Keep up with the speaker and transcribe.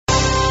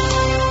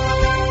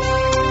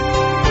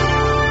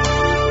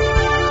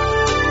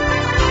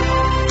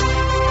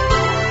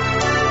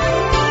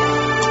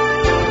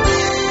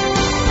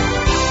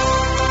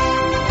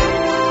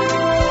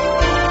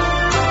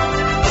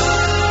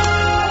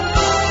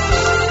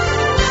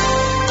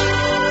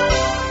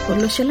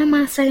Olosho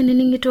Maasai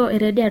niningito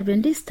eredi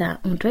Adventista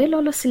untoi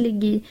lolo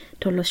siligi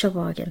tolosho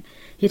pookin.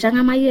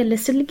 Itang'amaie ele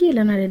siligi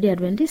lena redi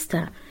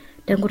Adventista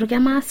tenkutuk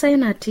Maasai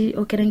natii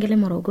Okerengele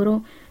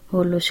Morogoro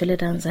olosho le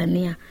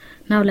Tanzania.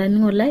 Na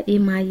olaningola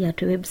imai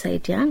atu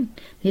website yang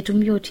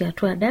nitumio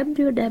tiatua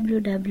www.awr.org.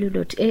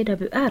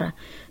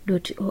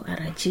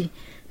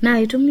 Na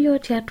itumio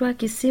tiatua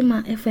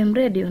Kisima FM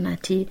radio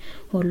nati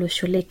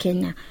olosho le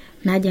Kenya.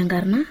 Na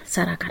jangarna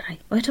Sarakarai.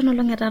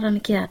 Oitonolongetara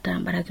nikiata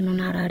barakino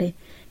narare.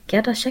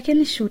 Kiata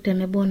shakenishu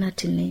tenebona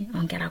tini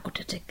ongera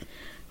kutetek.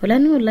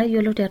 Olaningola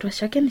yolo tiatua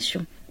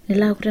shakenishu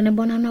nila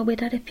kutenebona na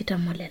wetare Peter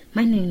Molel.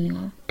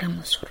 Mainingo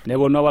Tamosur.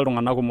 Nebona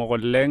abaltung'anak kumok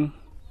oleng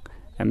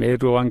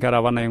emeetuo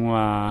wankera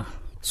naing'ua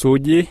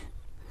Suji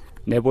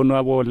neponu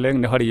abo oleng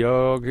nehori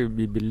yok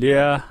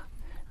Biblia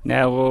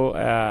neeku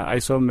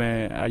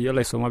ayiolo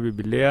aisoma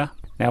Biblia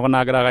neeku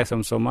nagira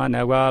aisoma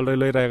neeku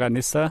aloiloita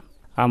kanisa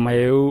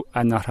amayeu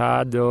anyorra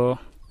ajo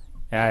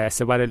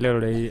esipare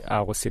lerorei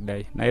aaku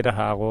sidai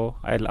naitaha ako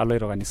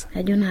aloito kanisa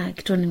ajona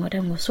kitoningo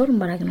Tamosur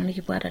mbarakino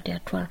nikipwata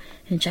tiatua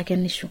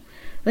enchakenishu.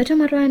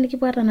 Wetematwa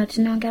nikipwata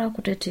natini ongera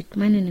kutetik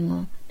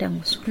mainingo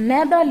Tamosur.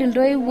 Nedol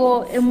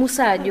intoiwuo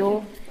emusa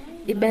ajo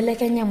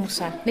ibelekenya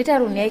Musa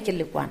niteruni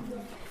aikilikwan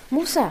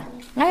Musa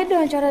ngai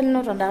do nchara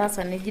lino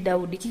tondarasa neji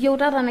Daudi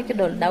kiyeutata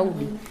nikidol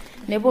Daudi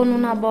neponu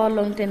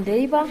nabolong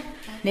tendeipa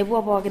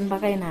nepuo pookin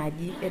mpaka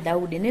inaaji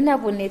Daudi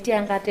ninepu netii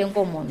enkata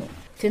enkomono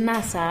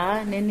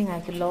tinasa neninga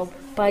kilo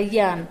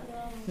payian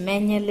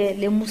menyele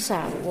le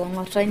Musa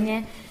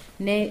wong'otonye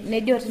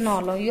nejo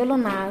tinolo yiolo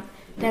na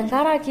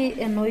tenkaraki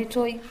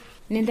enoitoi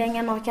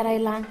nindengeno kera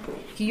ilang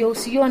kiyo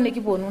siyo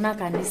nikiponu na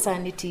kanisa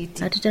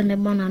nititi atitane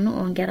bona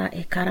no ongera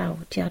ekarau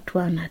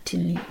tiatua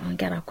natini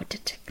ongera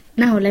kutetek.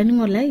 Na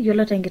olaningola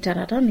yiolo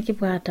tengitarata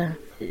nikipwata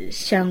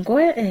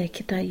shangwe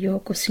kitayo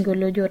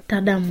kusingolojo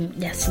tadamu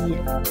jasie.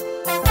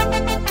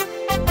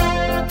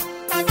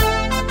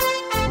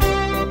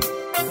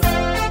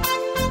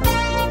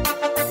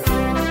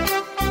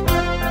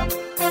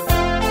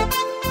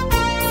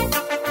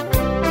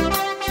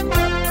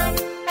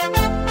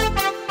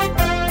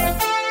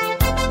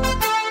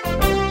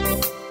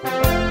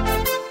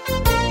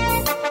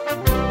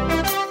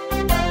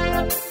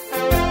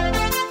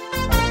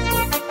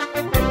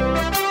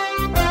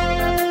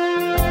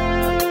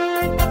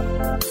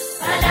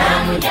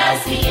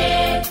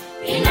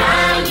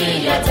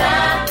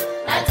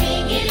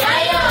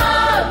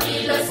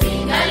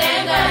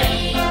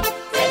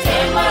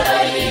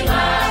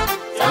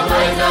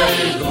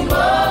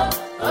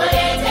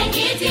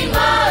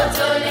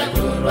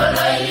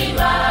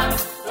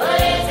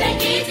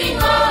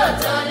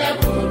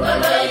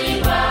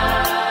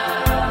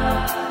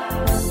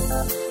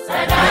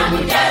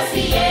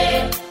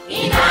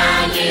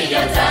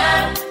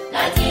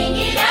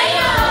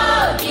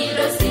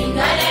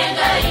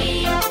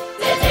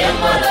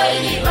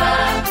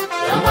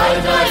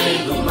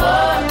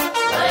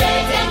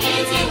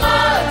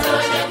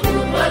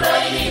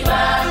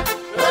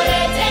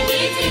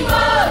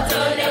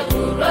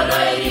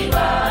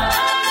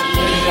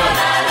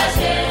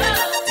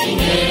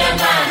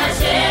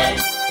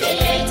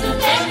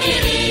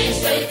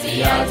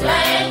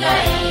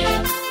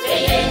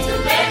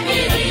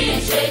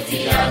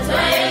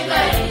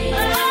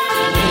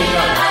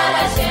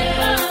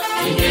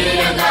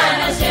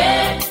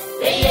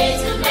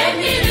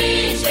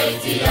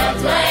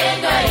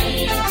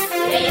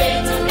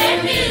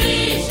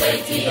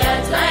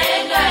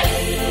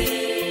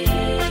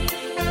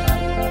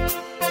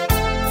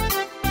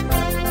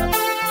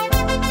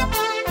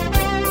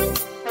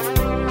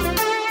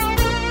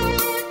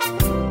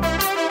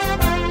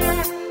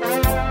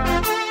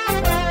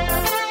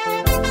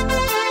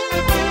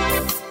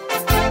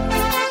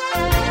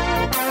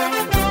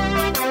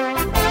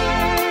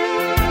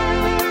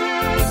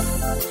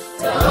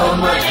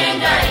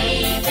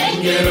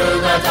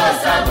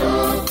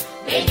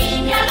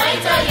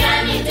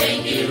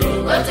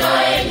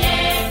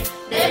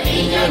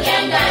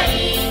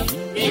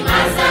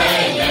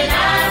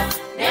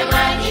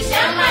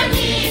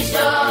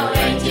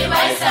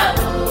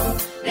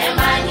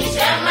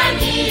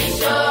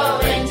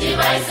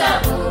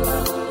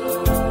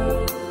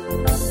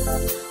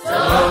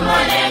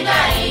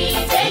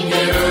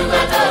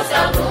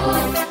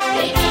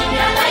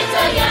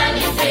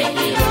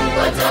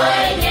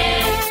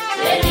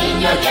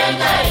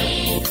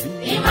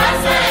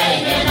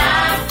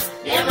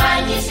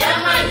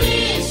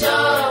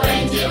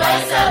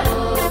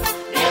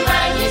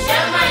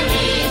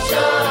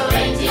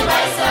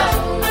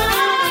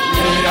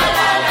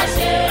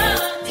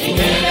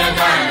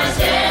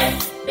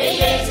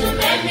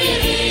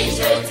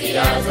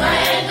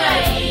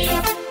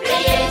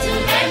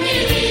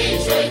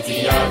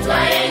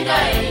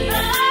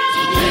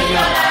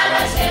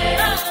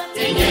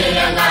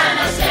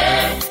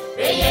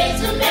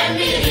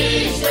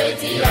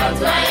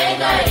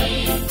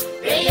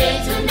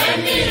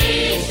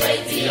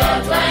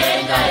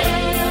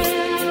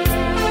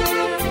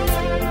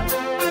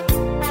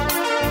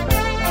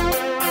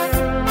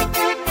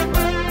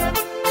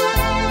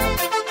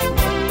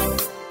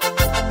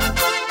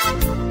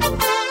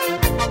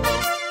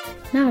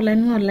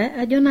 olang'ole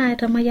ajo naa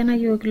etamayiana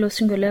yiok ilo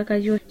sinkolio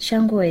kayieu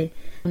Shangoe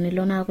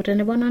nilo naa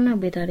kutenebo nanu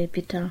boitare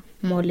Peter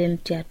Molen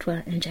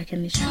tiatua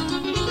enchakenisho.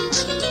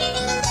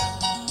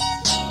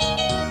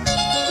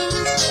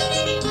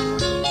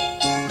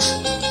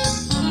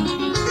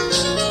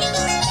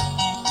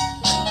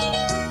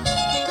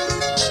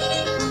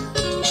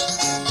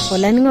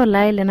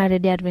 Olang'ole lena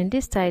Radio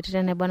Adventista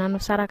tenebo nanu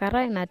Sara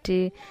Karai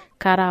natii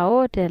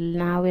Karao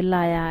na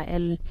wilaya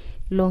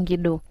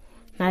Longido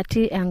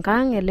natii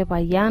enkang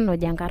Elepayian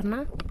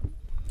ojenkarna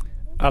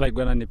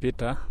alaiguanani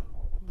Peter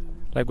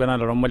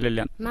laiguanani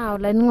Romolelian na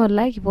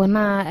olang'ole kipuo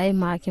naa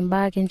aimaki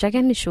mbaa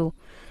kinchakenisho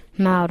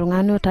na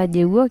oltung'ani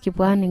otajeuo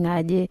kipuo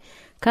aningaje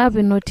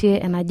kapinotie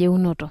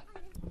enajeunoto.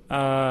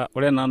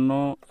 Ore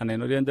nanu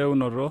enainotie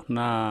enjeunoto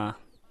na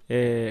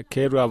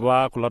keetu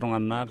apa kulo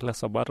tung'anak le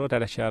Sabato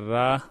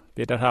terishata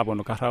Peter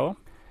aponu Karao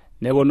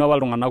neponu apa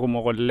iltung'anak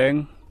kumok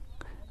oleng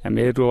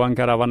emeetuo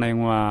nkera apa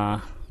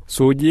naing'ua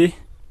Suji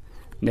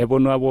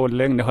neponu apa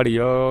oleng nehori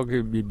yiok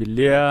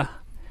Biblia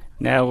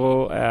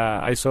neeku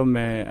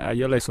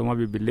ayiolo aisoma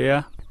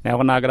Biblia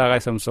neeku nagira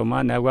ake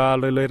aisoma neeku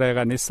aloiloito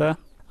kanisa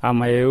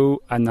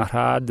amayeu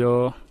anyorraa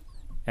ajo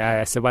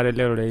esipata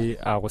elelorei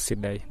aaku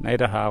sidai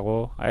naitarra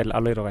aaku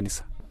aloito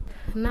kanisa.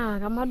 Na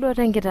kamaduo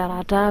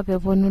tenkiterata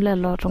peponu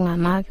lelo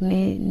tung'anak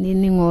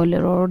nining'o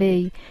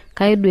lerorei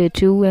kaidu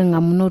etiu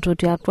eng'amunoto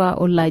tiatua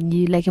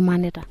olaji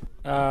lekimanita.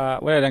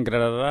 Ore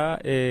tenkiterata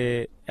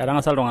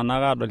etang'asa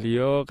iltung'anak adol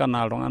iyiok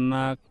anaa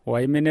iltung'anak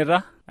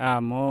oiminita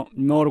amu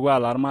mee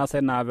orkuak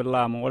lormaasai naa pilo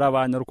amu ore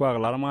apa ninye orkuak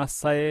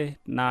lormaasai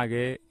naa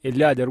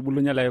elio ajo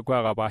etubulunye ele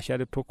kuak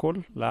apaashari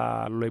tukul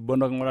loibon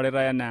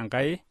king'uraritae enaa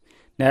Enkai.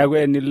 Neeku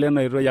enilo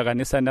enoitoi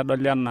kanisa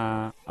nedoli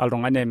enaa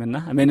oltung'ani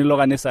oimina amu enilo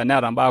kanisa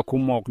neeta mbaa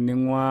kumok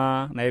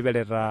ning'ua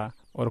naipirita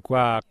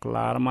orkuak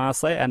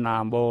lormaasai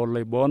enaa mbaa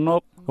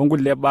oloibonok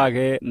onkulie baa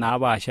ake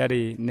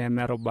napaashari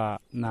nemeruba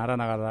naa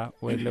tanakata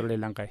welelorei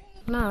lenkai.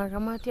 Na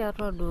kamatia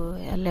atodu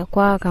ele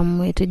kuak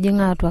amu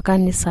itijing'a atua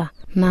kanisa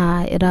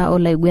na ira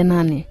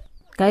olaiguenani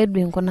kaidu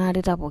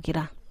inkunarita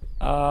pokira.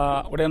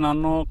 Ore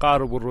nanu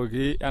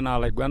kaatuputoki enaa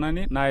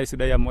olaiguenani naa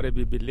esidai amu ore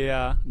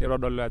Biblia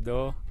nitodolu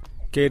ajo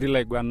ketii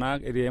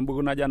laiguanak etii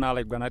embuku najo naa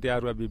laiguanak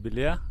tiatua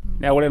Biblia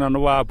neeku ore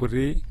nanu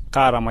paaputi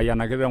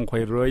kaatamayianaki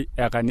tenkoitoi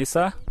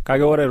kanisa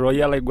kake ore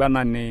toi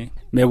olaiguanani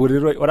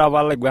meputitoi ore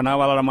apa laiguanak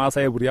apa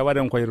lormaasai eputi apa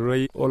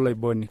tenkoitoi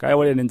oloiboni kake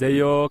ore ninche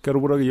yiok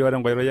ketuputoki yiok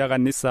tenkoitoi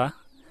kanisa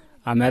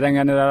amu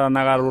eteng'enita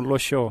tanakata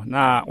olosho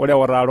naa ore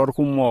utaarot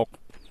kumok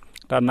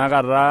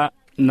tanakata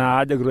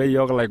naajokitoi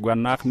yiok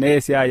laiguanak naa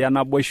esiai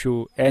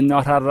enaboishu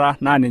enyorrata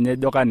naa ninye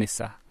ejo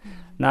kanisa.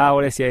 Naa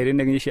ore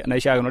siaitin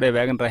naishiakinore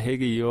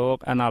peekintasheki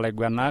yiok enaa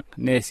laiguanak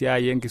naa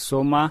esiai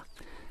enkisuma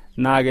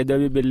naa kejo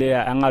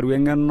Biblia eng'aru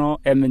eng'eno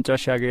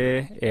eminchosho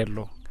ake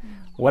elo.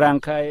 Ore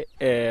enkae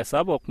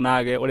sapuk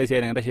naa ore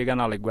esiai nikintasheki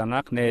enaa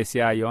laiguanak naa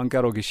esiai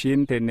oonkera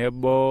okishin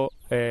tenebo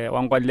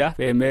onkolia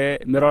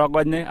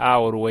peemirorogonyi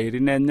aoru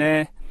wueitin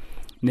enye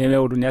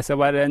nemeutuni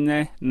esipata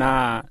enye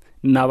naa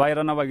ina apa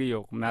kitanapaki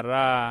yiok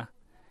metaa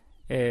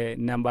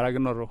ina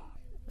embarakinoto.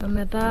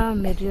 Metaa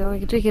metii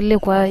orkiti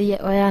kilikuwa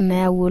oya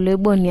nayau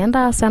oloiboni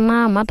entaasa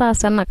ena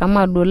mataasa ena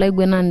kama duo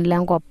laiguenani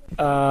lenkop.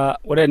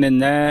 Ore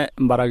ninye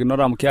mbarakinot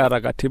amu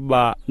kiata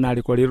katiba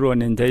narikorito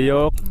ninche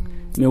yiok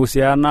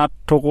mihusiana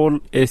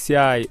tukul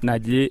esiai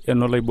naji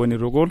enoloiboni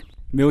tukul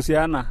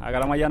mihusiana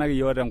akatamayianaki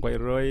yiok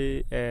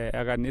tenkoitoi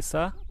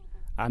kanisa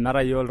amu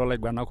eeta yiok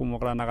iltolaiguanak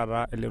kumok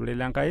tanakata elelorei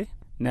lenkai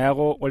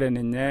neeku ore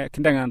ninye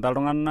kinteng'enita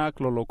iltung'anak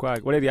lolo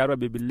kuak ore tiatua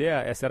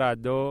Biblia esira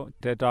ajo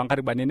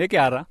toonkatibani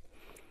nikiata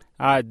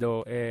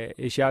ajo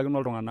ishiakino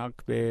iltung'anak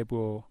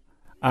peepuo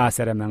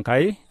aaserem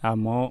Enkai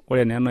amu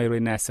ore naa enoitoi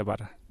naa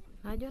esipata.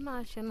 Ajo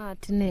naa shena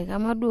tine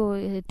kama duo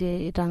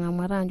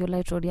itang'amata njo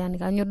laitoriani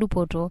kanyo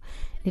dupoto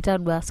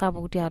nitadua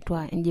sapuk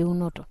tiatua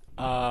enjeunoto.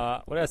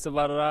 Ore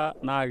esipata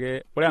naa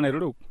ore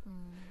enaituruk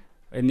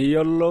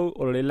eniyiolou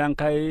ororei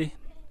lenkai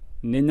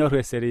ninyorr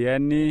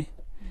eseriani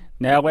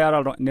neeku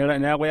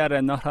iyata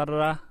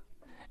enyorrata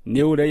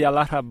niurei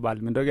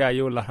olarrabal mintoki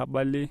ayieu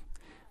ilarrabali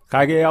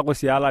kake iyaku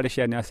sii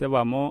olarishani asipa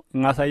amu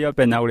ing'asa yie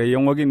openy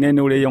aureying'oki naa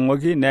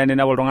eniureying'oki naa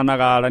eninepu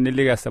iltung'anak aara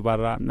niliki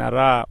esipata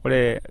metaa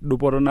ore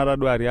dupoto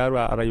natadua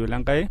tiatua atayiolo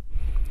Enkai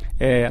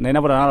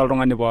nainepu tanakata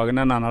oltung'ani pookin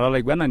enaa nara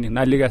olaiguanani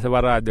naliki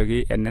esipata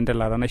ajoki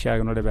enendelata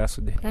naishiakinore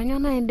peesuji. Kanyoo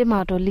naa indim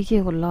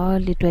atoliki kulo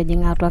litu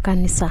ejing atua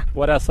kanisa?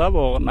 Ore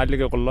esapuk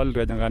naliki kulo litu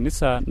ejing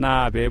kanisa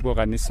naa peepuo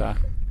kanisa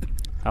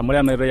amu ore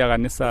enoitoi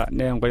kanisa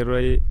naa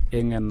enkoitoi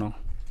eng'eno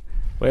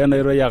ore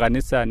enoitoi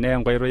kanisa naa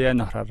enkoitoi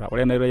enyorrata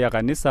ore enoitoi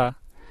kanisa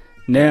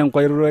naa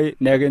enkoitoi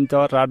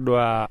nekincho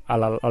tadua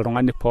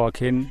oltung'ani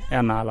pookin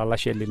enaa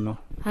olalashe lino.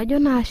 Ajo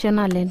naa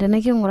shenale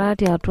teniking'uraa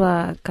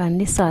tiatua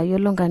kanisa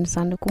yiolo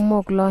nkanisani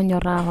kumok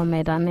loonyorraa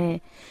ahomoita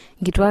ne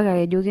nkituak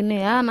ake ejokini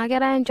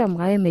nakera enchom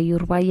kake meyieu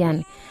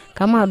irpayiani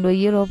kama duo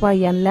yie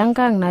irpayian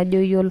lenkang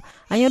najo yiolo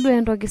anyoo duo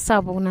entoki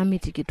sapuk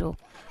namitikito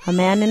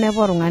amu eya ninepu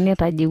oltung'ani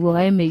etajeuo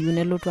kake meyieu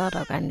nelotu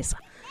atua kanisa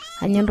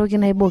anyoo entoki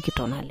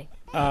naibokito naleng.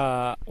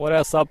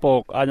 Ore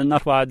sapuk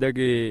anyorr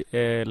paajoki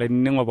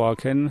lainining'o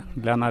pookin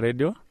lena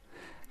redio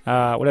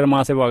ore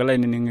irmaasai pookin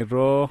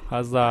lainining'ito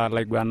hasa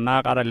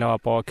laiguanak ata lewa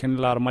pookin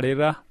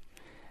lormareita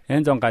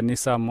enchom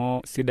kanisa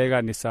amu sidai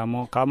kanisa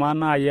amu kamaa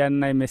naaji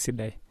ena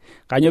mesidai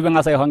kanyioo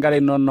piing'as aisho nkera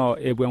inono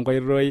epuo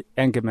enkoitoi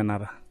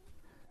enkiminata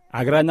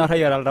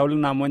akitanyorrayie oltau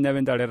lino amu ninye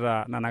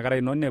piinchorita nena kera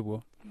inono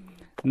epuo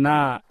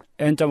naa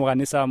enchom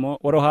kanisa amu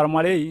ore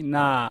ormarei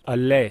naa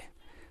olee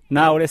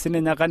naa ore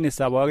sininye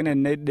kanisa pookin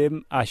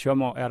eneidim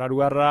ashomo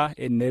eraruata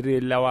enetii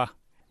ilewa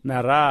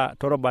metaa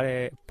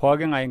torobare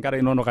pookin ng'ae nkera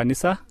inono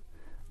kanisa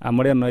amu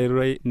ore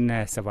enoitoi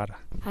neesipata.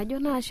 Ajo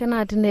naashe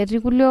naa tinetii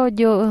kulie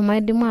ojo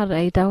maidim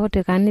aitau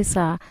te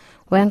kanisa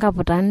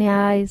wenkaputani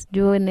ai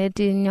jo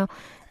netii nyoo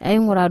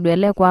aing'uraa duo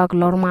ele kuak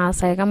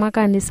lormaasai kama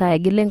kanisa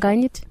egil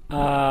enkanyit.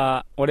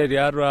 Ore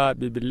tiatua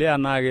Biblia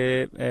naa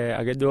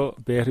akejo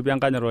peerripi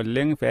enkanyit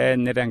oleng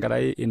peenyit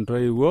enkerai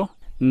intoiwuo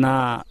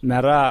naa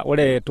metaa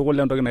ore tukul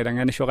entoki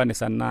naiteng'enisho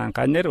kanisa naa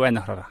enkanyit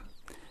wenyorrata.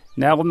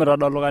 Neeku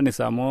mitodolu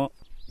kanisa amu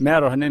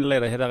meeta torroni enilo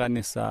aitashe te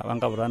kanisa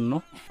wenkaputani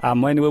ino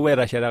amu enipuopuo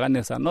aitashe te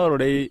kanisa naa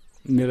ororei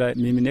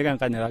miminieki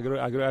enkanyit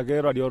ake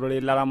irori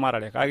ororei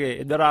leramatare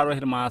kake ejo taata oshi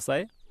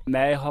irmaasai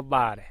meisho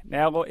baare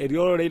neeku etii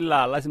ororei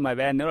laa lasima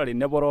pee enirori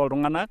neporoo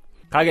iltung'anak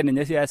kake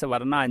ninye sii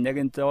esipata naa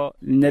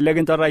ninye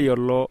lekincho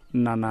tayiolo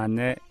ina naa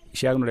nye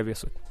ishiakinore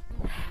piisuj.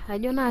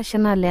 Ajo naashe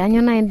nale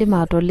anyoo naa indim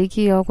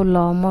atoliki yiok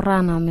kulo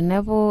murran amu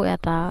inepu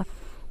etaa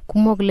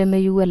kumok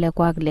lemeyieu ele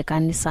kuak le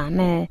kanisa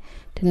nee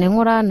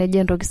tening'uraa nejo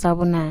entoki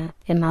sapuk naa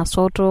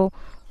inasoto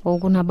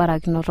okuna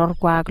barakinot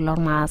orkuak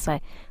lormaasai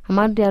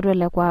amu tiatua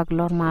ele kuak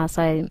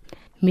lormaasai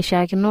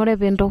mishiakinore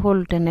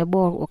pintushul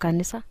tenebo o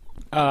kanisa.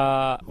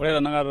 Ore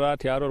tanakata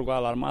tiatua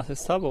orkuak lormaasai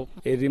sapuk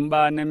etii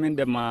mbaa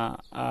nemindim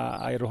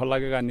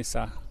aitushulaki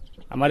kanisa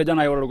amu atejo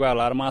naaji ore orkuak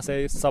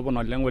lormaasai sapuk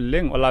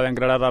oleng olo apa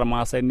enkirarata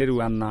ormaasai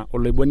netiu enaa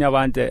oloiboni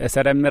apa ninche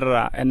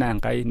eseremita enaa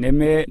Enkai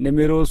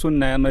nemiruhusu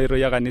naa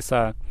enoitoi e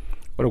kanisa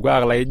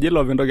orkuak laijo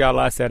ilo piintoki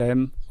alo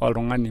aserem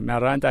oltung'ani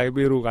metaa ninche ake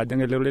piiruk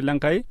ajing ele rorei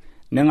lenkai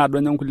ning'adu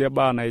nye nkulie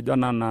baa naijo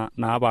nena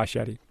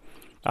napaashari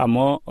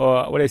amu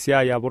ore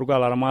esiai apa orkuak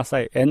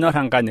lormaasai enyorr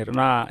enkanyit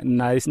naa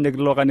ina sinye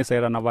kilo kanisa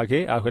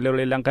aitanapaki ashu ele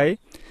rorei lenkai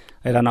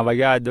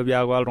aitanapaki ajo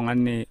piaku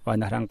oltung'ani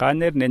onyorr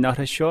enkanyit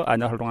ninyorrisho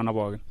anyorr iltung'anak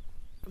pookin.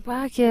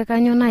 Paake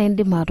kanyioo naa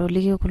indim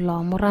atoliki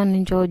kulo murran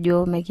ninche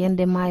ojo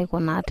mekiindim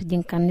aikuna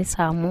atijing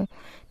kanisa amu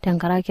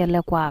tenkaraki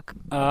ele kuak.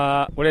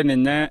 Ore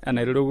ninye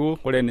enaiteruku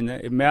ore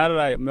ninye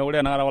mekure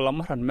enakata kulo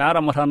murran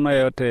meeta murran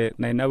yoyote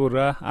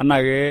naineputua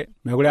anake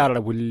mekure eeta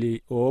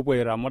irpuli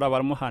oopoito amu ore apa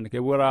irmurran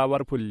kepuo apa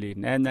irpuli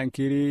nenya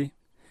nkiri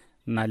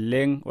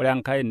naleng ore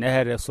enkai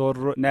neeta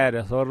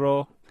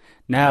esoto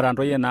neeta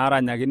ntoyie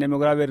naaranyaki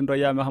nemekure apa etii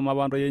ntoyie amu eshomo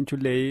apa ntoyie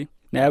nchulei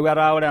neeku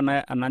etaa ore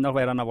enanyok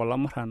paitanap kulo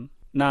murran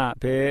naa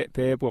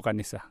peepuo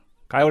kanisa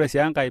kake ore sii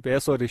enkai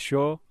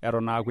peesotisho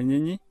eton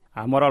aakunyinyi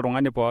amu ore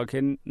oltung'ani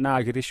pookin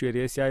naa kitishu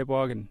etii esiai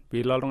pookin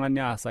piilo oltung'ani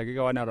aasaki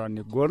keon eton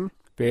igol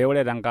pee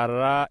ore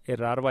tenkata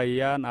itaa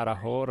irpayian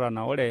arashu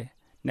itanaure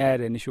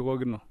neeta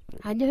enishukokino.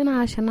 Ajo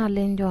naashe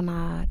naleng njo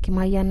naa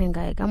kimayian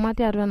Enkai kama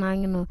tiatua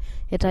enaang' ino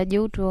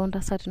etajeutuo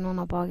ntasati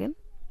inonok pookin.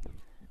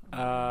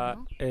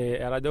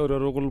 Etajeutuo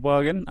tukul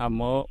pookin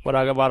amu ore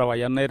ake paa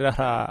irpayian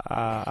naiterra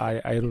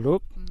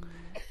airuruk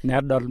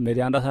nedol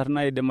metii entasat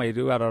naidim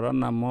aitiu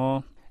atoton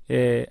amu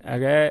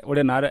ake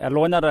ore naa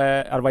elukunya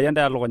orpayian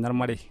te elukunya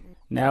ormarei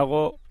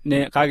neeku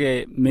kake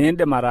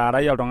miindim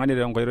ataarai oltung'ani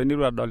tenkoitoi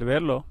nitu edol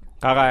peelo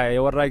kake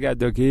iutaki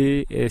ajoki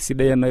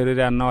sidai enoitoi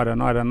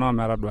tenoo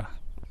metadua.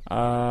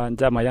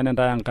 Nche mayian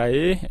intae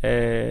Enkai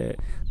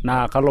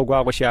naa kalo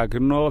kuak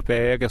oshiakino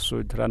pee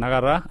kisuj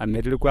tenakata amu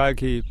etii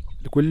irkuaki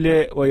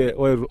kulie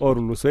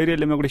ootulusoitie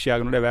lemekure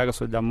ishiakinore pee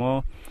kisuj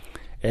amu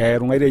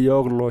etung'aitie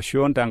yiok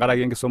iloshon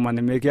tenkaraki enkisuma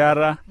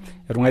nemikiata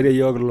etung'aitie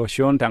yiok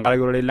iloshon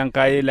tenkaraki ororei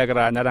lenkai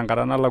lekitaanya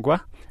tenkata nalakua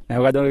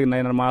neeku kajoki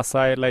naaji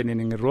irmaasai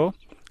lainining'ito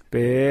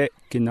pee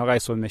kinyok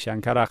aisomesha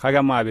nkera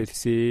kake maapet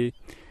sii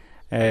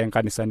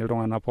nkanisani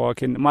iltung'anak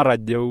pookin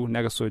matajeu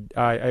nekisuj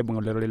aibung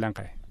ele rorei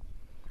lenkai.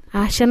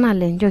 Ashe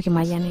naleng njo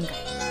kimayian Enkai.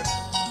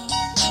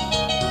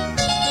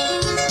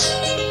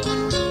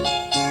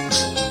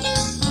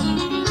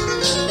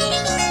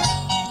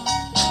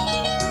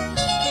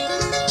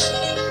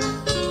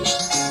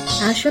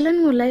 Ashe oleng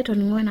lai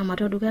toning'o ena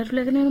matoduka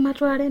tulekene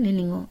matware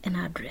nining'o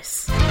ena address.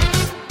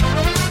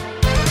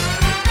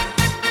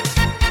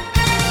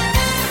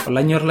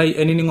 Olanyor lai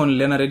enining'o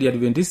lena Radio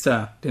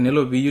Adventista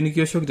tenelo piiyieu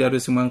nikioshoki tiatua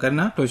esimu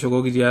enkarna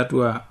tooshokoki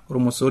tiatua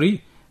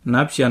ormosori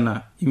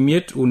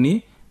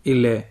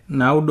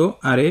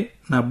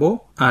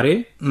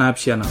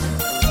 7536922.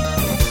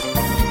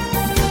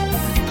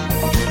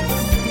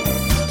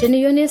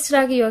 Teniyieu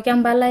nisiraki yiok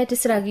empalai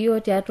tisiraki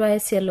yiok tiatua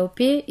SLP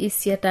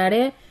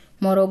 8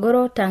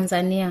 Morogoro,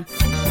 Tanzania.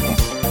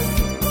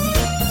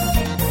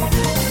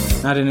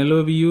 Na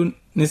tenelo piiyieu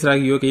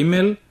nisiraki yiok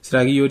email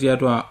siraki yiok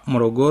tiatua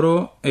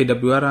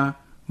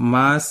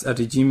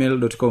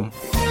morogoro@maas@gmail.com.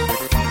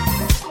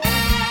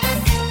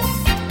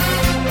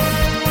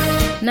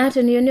 Na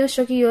teniyieu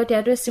nioshoki yiok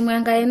tiatua esimu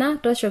enkaina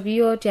toshoki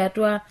yiok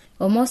tiatua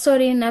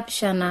omosori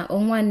 745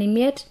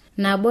 1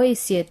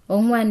 8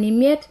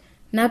 4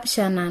 5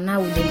 7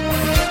 9.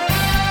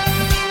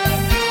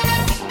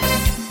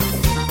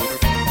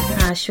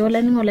 asho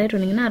laningo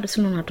laitoning'ina ado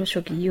sino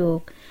natoshoki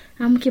yiok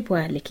amu kipuo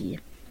aliki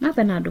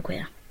mapena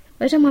dukuya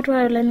oite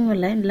matwa laningo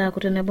lain la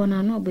kutenebo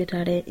nanu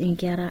oboitare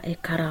inkera e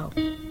Karao.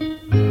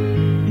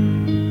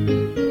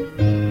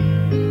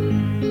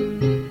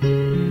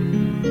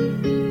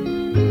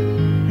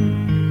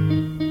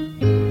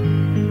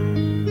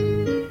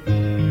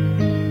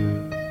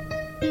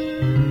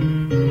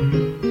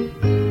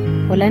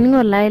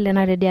 Olaningo lai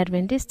lena Radio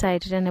Adventista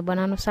itenebo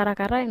nanu Sara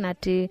Karai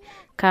natii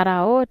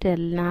Karao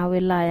na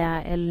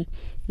wilaya el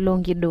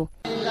Longido.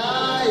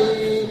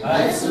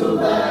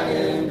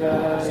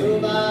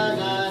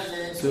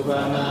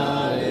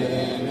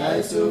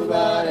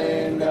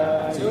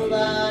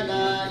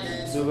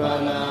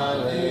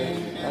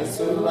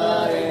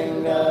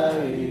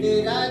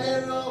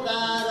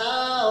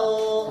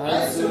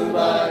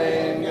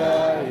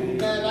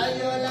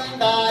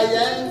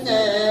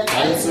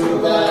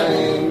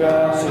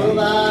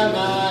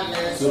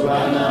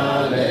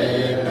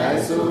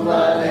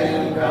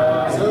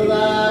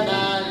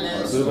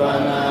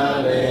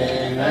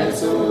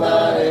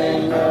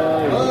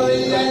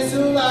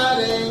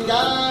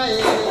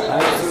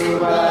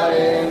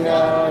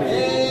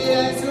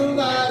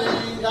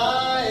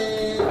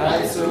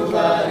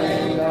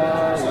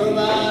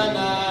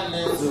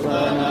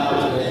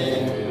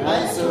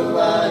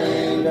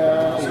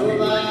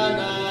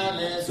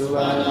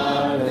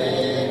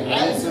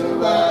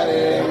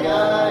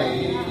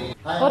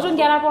 Otu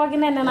ngera pookin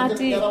nene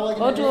natii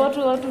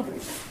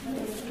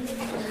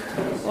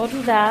otu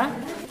da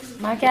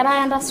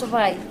makera enda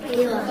supai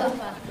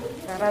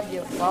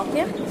karabio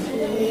pookin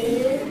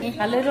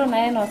aleto na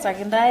eno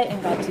sakindai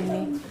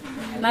engatini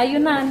nayu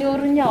nani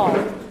orunyo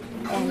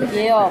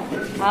engeo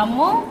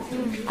amo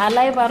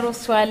alai baro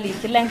swali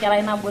kila nkera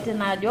ina bote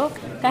najo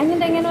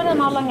kanyindengenore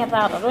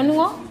nolong'etata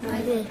toningo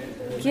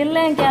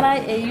kila nkera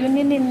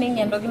eyuni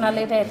ninninge ntoki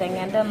naleita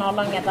etengende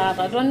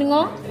nolong'etata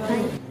toningo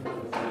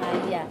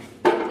aya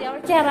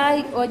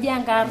kerai oji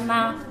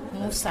enkarna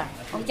Musa.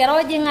 Okera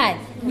oji ngai?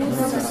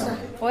 Musa.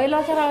 Oilo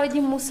kera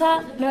oji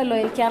Musa nelo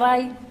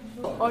kerai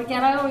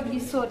oji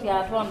soti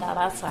atua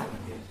darasa.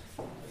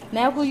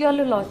 Neeku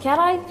yiolo lo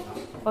kerai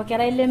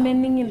okerai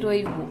lemening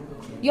ntoiwu.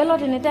 Yiolo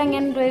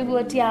tenitengen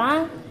ntoiwu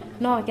tiang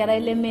no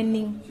kerai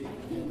lemening.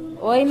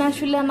 Oina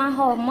shule na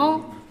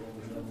homo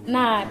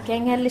na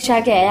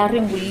kengelisha ke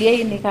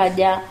yaringulie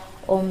nikaja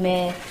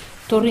ome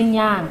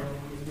torinyang.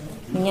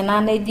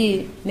 Ngina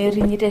neji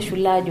nerinyite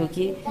shule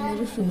ajoki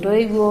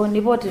ndoiwo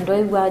nipoti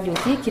ndoiwo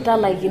ajoki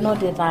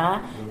kitalaikinote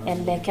taa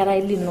ele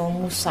kerai lino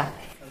Musa.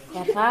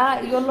 Eta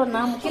yiolo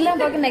namu kile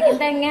ntoki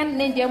nekintengen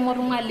nenje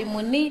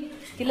mormalimuni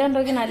kile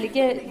ntoki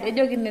nalike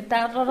ejoki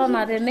nitatoto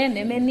na tene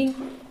nemening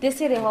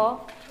tesiriho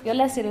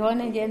yiolo siriho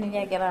nenje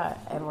ninye kera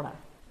erura.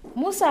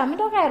 Musa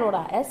mitoka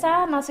erura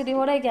esa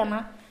nasirihore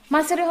kena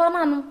masiriho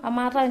nanu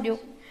amata njo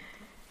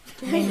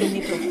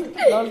nenito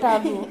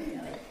loltadu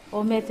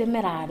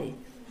ometemerare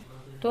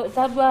to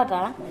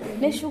taduata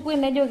neshuku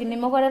nejoki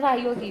nimekoreta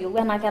yoki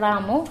wena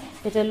keramu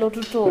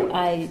etelotuto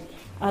ai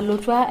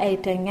alotwa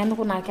aitengen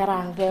kuna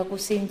keranga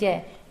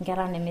kusinje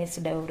ngera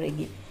nemesida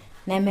uregi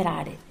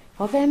nemirare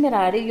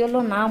opemirare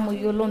yolo namu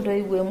yolo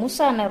ndoiwe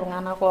Musa na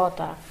rungana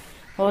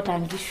kota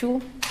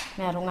ngishu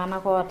na rungana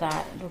kota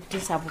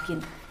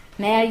doktisabukin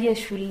na yaye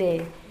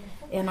shule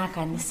ena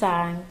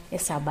kanisa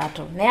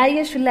esabato na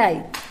yaye shule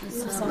ai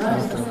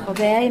sabato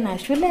obeai na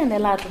shule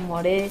nela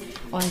tumore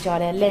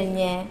onjore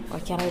lenye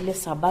okera ile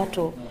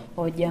sabato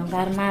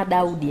ojangarna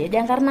Daudi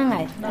ejangarna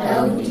ngai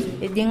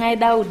ejingai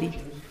Daudi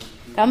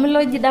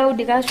kamiloji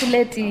Daudi ka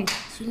shuleti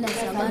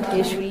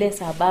shule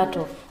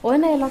sabato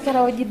ona ilo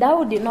kera oji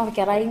Daudi no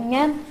kera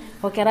ingen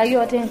okera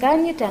yote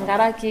nganyi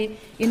tengaraki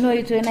ino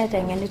itu ena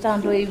tengenita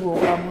ndoiwo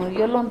amu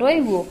yolo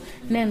ndoiwo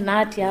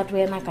nenati atu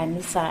ena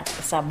kanisa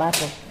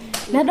sabato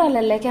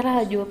nedolele kera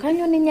ajo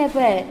kanyo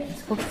ninyepe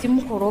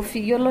okitimu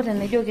korofi yolo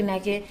tenejoki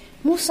nake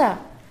Musa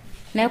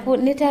neku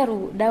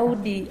niteru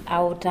Daudi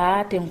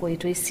auta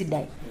tenkoito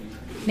isidai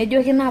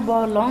nejoki na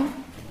bolong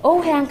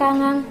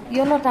hengangang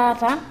yolo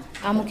tata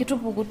amu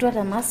kitupukutwa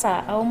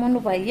tenasa au monu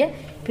paye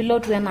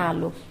pilotu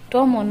enalo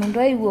tomonu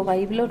ndoiwo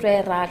paye pilotu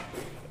erak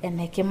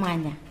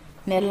enekimanya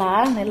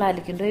nela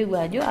likindoi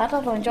ajo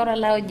ata tonjora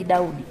lao ji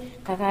Daudi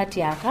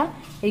kakati aka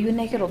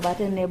eyune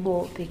kirobate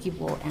nebo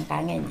pekipo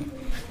enkangenye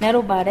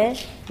nerubare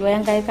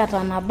yoengai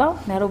kata naba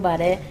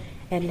nerubare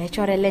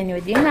elechore lenyo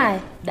jingae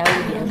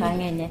Daudi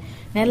enkangenye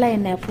nela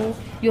inepu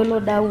yolo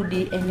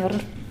Daudi enyor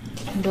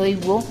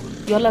ndoiwo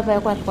yolo pa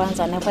kwa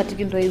kwanza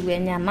nepatiki ndoiwo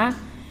enyana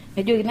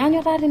nejoki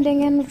nanyo tati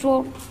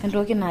ndengenuto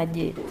entoki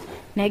naje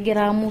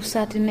negira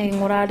Musa tine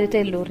ngurade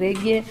telo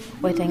regie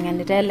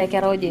oitengenita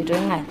elekera ojeito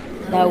ngai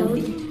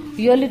Daudi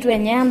yoli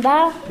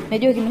twenyenda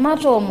nejoki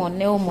matomo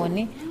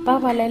neomoni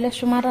papa lele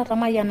shumata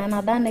tamayana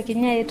na dane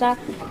kinyaita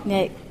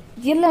ne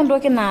gile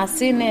ndoki na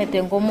asine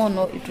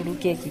tengomono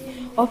iturukeki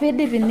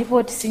opedi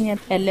binipoti sinye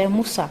ele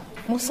Musa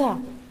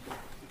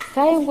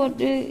kaingo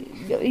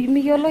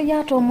imiyolo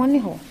ya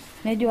tomoniho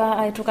nejo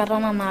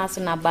aitukatana na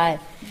asina bae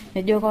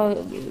nejo ko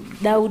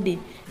Daudi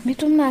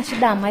mitumna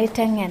shida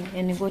maitengen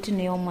eningoti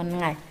ne omon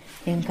ngai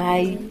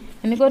Enkai.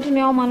 Eniko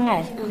tiniomon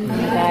ngai?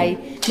 Enkai.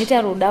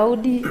 Niteru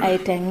Daudi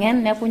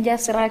aitengen nekunja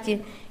siraki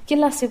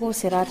kila siku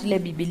sirat le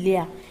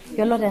Biblia.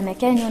 Yiolo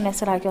tenekenyu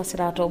nesiraki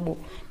osirat obo.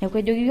 Neeku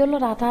ejoki yiolo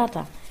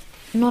taata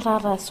ino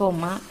taata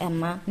soma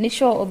ena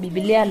nisho o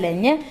Biblia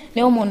lenye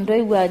neomon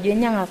ntoiwuo ajo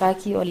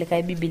nyang'akaki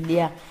olikai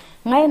Biblia.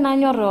 Ngai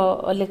nanyor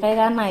olikai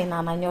kana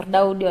ina nanyor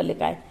Daudi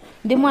olikai.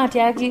 Ndimu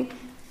atiaki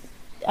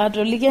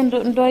atoliki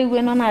ntoiwuo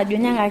ino ajo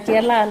nyang'aki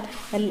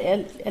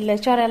ele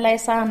chore lai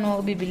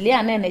sano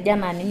Biblia nene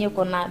jana ninye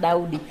kona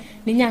Daudi.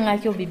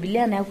 Ninyang'aki o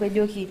Biblia neeku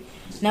ejoki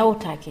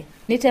neutaki.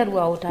 Niteru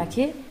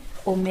autaki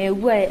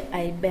omeuwa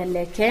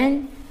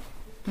aibelekeny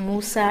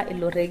Musa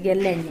ilorege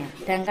lenye.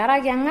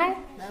 Tenkaraki engai?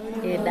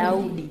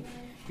 Daudi.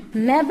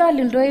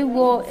 Nedol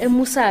ntoiwuo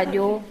Musa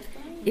ajo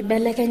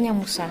ibelekenya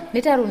Musa.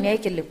 Niteru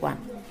aikilikuan.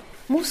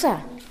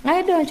 Musa,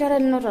 ngai do nchore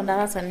lino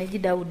tondarasa neji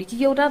Daudi.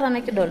 Kiyieu taata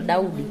nikidol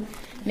Daudi.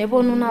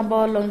 Neponu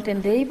nabo olong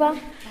tenteipa,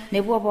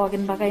 nepuo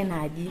pookin mpaka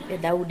inaaji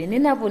Daudi.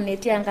 Ninepu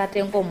netii enkata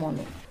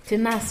enkomono.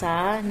 Tina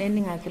saa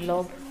nening'aki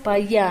ilo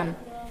payian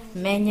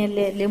menye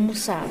le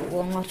Musa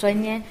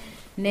wong'otonye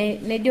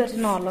nejo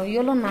tina olong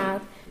yiolo naa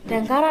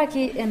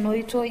tenkaraki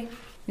enoitoi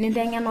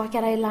ninteng'en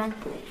orkerai lang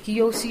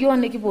kiyieu siyo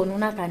nikiponu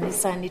na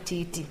kanisa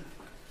nitiiti.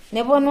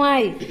 Neponu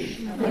ai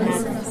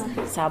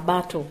ina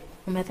Sabato.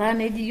 Ometaa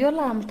neji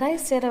yiolo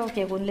amtaisere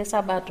orkekun le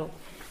Sabato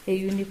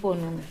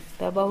eyuniponu.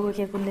 Pebau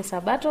orkekun le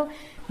Sabato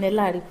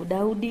nelo ariku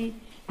Daudi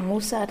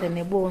Musa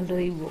tenebo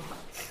ontoiwuo.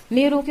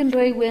 Niruki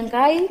ntoiwuo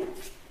Enkai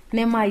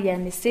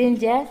nemayiani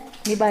sinje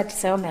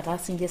nibatisa ometaa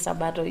sinje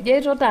Sabato.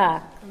 Ijeito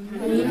taa?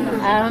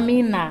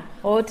 Amina.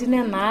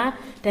 Otine naa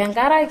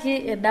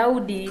tenkaraki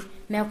Daudi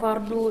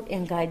nekordu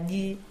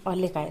enkaji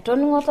olikai.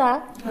 Toningo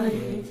taa?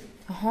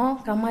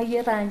 Kama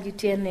yeta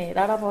njitiene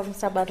rara pookin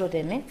Sabato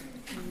tene.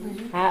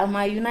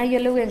 Mayuna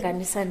yiolou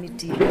enkanisa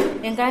nitii.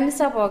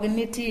 Enkanisa pookin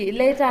nitii.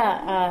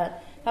 Leita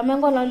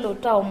kamengola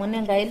lota omone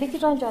Enkai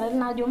likitonchore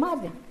najo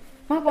mabe.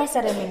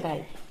 Mapasare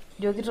Enkai.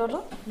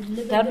 Jokitoto?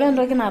 Tadu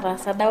entoki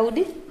nataasa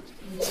Daudi?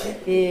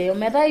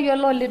 Ometaa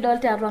yiolo lidol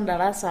tiatua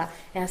ndarasa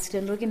easita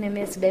entoki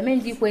nemesidai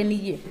menji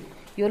kweniyie.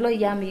 Yiolo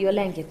yam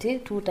yiolo enkiti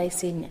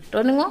tutaisenya.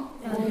 Toningo?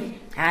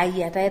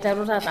 Aya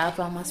taiteru taata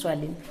atua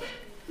maswali.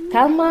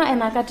 Kama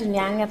enakati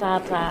niange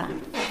taata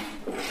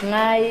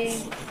ngai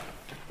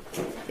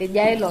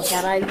ejai lo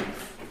kerai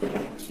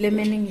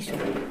lemeningisho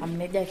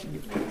amneja kijo.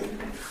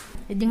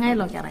 Ejingai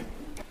lo kerai.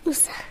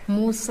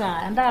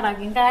 Musa.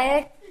 Endaraki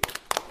nkae.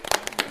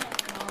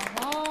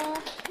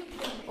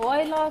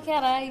 Oi lo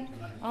kerai.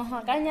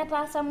 Kanya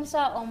taasa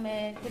Musa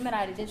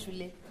timirari te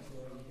shule.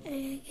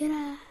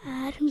 Egira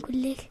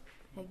aringulie.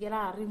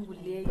 Egira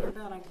aringulie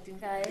endaraki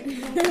tinkae.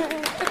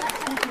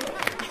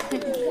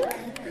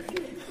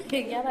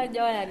 Egira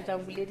joya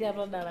ritangulie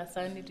tiatua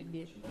darasani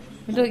tidie.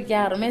 Nitoki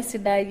kiaro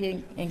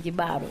mesidai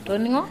enkibaro.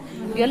 Toningo?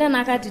 Yiolo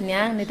enakati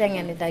niang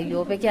niteng'enita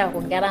yiok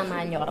pekiaku nkera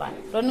naanyora.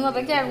 Toningo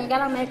pekiaku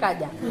nkera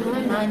naikaja?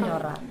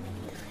 Naanyora.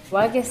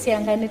 Wake sii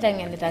enkae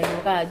niteng'enita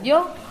yiok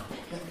ajo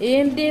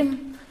indim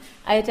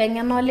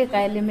aiteng'ena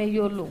olikai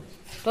lemeyiolo.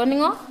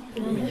 Toningo?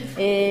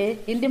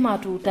 Indim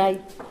atuutai.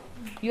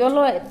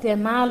 Yiolo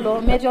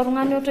tenaalo metii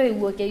oltung'ani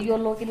otoiwuo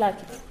keyiolo kila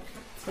kitu.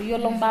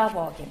 Oyiolo mbaa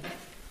pookin.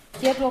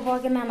 Kietuo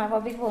pookin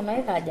enakop kiponu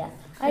aikaja?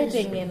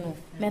 Aiteng'enu.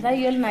 Metaa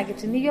yiolo ina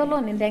kiti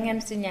niyiolo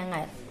ninteng'en sinye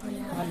ngai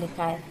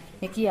olikai.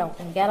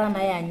 Nikiaku nkera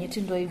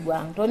naayanyiti ntoiwuo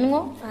ang.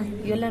 Toningo?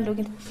 Yiolo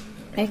entoki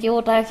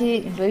nikiutaki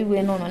ntoiwuo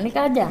inono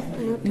nikaja?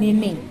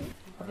 Nining.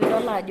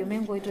 Pidol ajo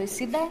menkoitoi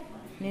sidai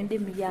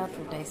nindim iyie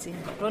atuutai sinye.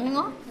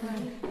 Toningo?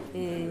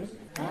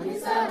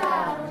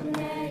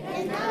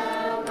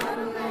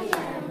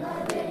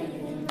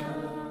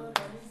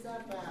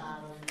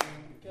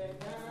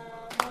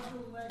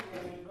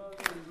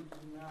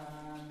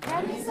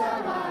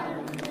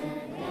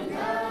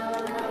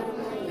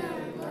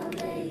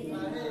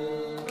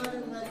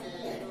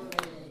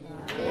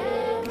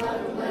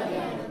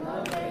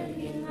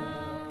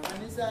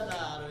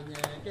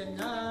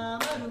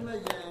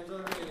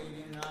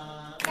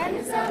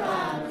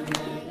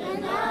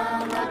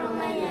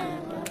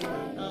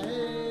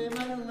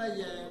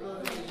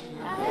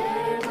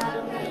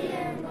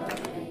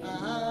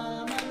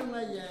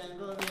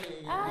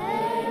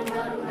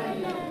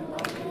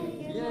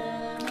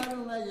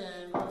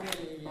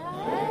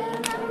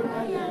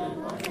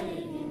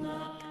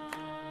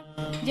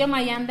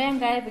 Jema yande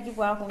Enkai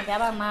pekipuo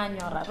nkera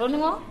naanyora.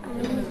 Toningo?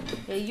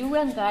 Eyieu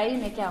Enkai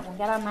nekiaku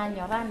nkera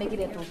naanyora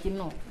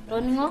nekiretokino.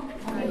 Toningo?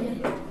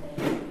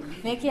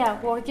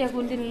 Nekiaku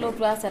orkekun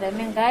nilotu aserem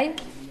Enkai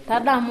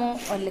tadamu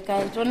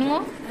olikai.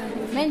 Toningo?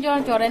 Menjo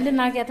nchore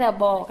ndinake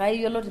teboo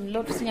kayiolo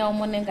tinilotu sinya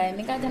omone Enkai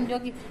nikaja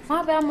njoki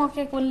mape amo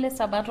orkekun le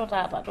Sabato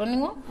taata.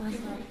 Toningo?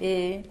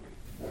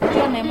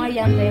 Kio nema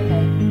yande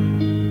Enkai.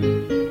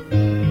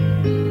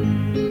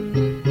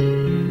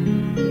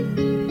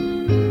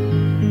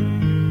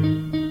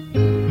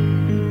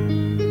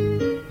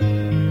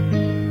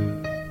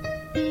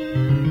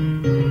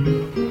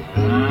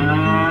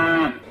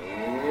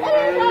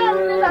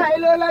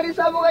 la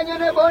risabu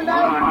ganyone bonda.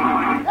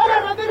 Era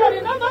rabira ni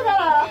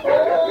namagala.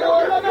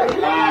 Oh, la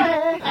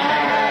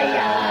mesle.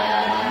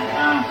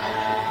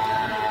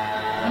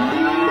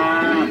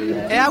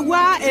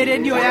 Ewa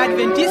radio ya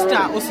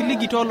Adventista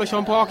osiligi tolo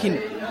shompookin.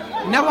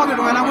 Nepo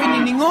kitungana ko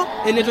iningo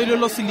eletoilo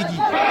lo siligi.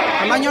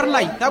 Olanyor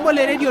lai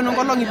tabole radio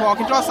nongolongi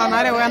pookin to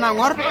sanare wena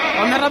ngor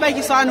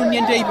ometabaiki saanu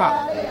nienteipa.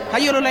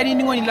 Kayiolo lai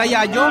ningo ni lai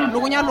ajo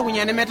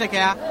lukunya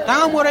nemetekea.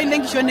 Tanga moro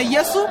ilengisho ne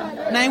Yesu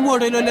na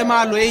ingoro ilo le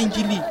malo e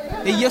injili.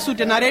 E Yesu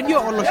tena radio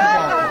olo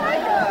shopo.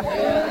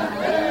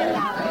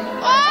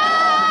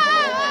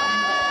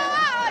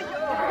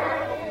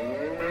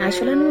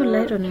 Ashulani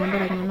walaito ni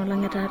mbara ngano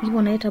langeta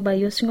ibona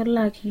itabayo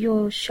singola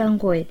kiyo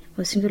shangoe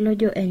osingolo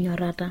jo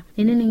enyorata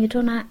nini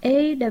ngitona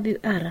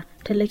AWR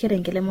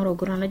telekerengele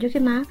Morogoro na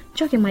jokina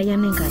choki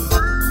mayane ngai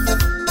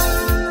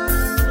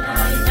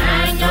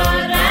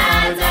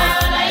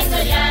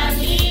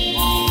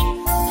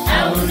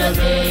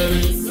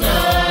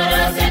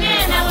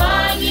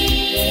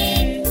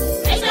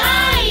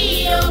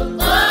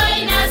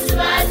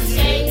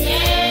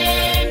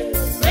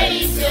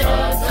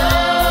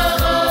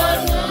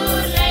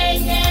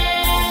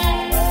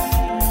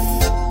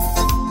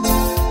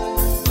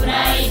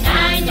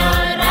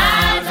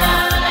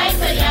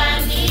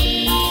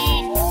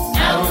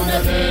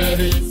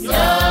Ready.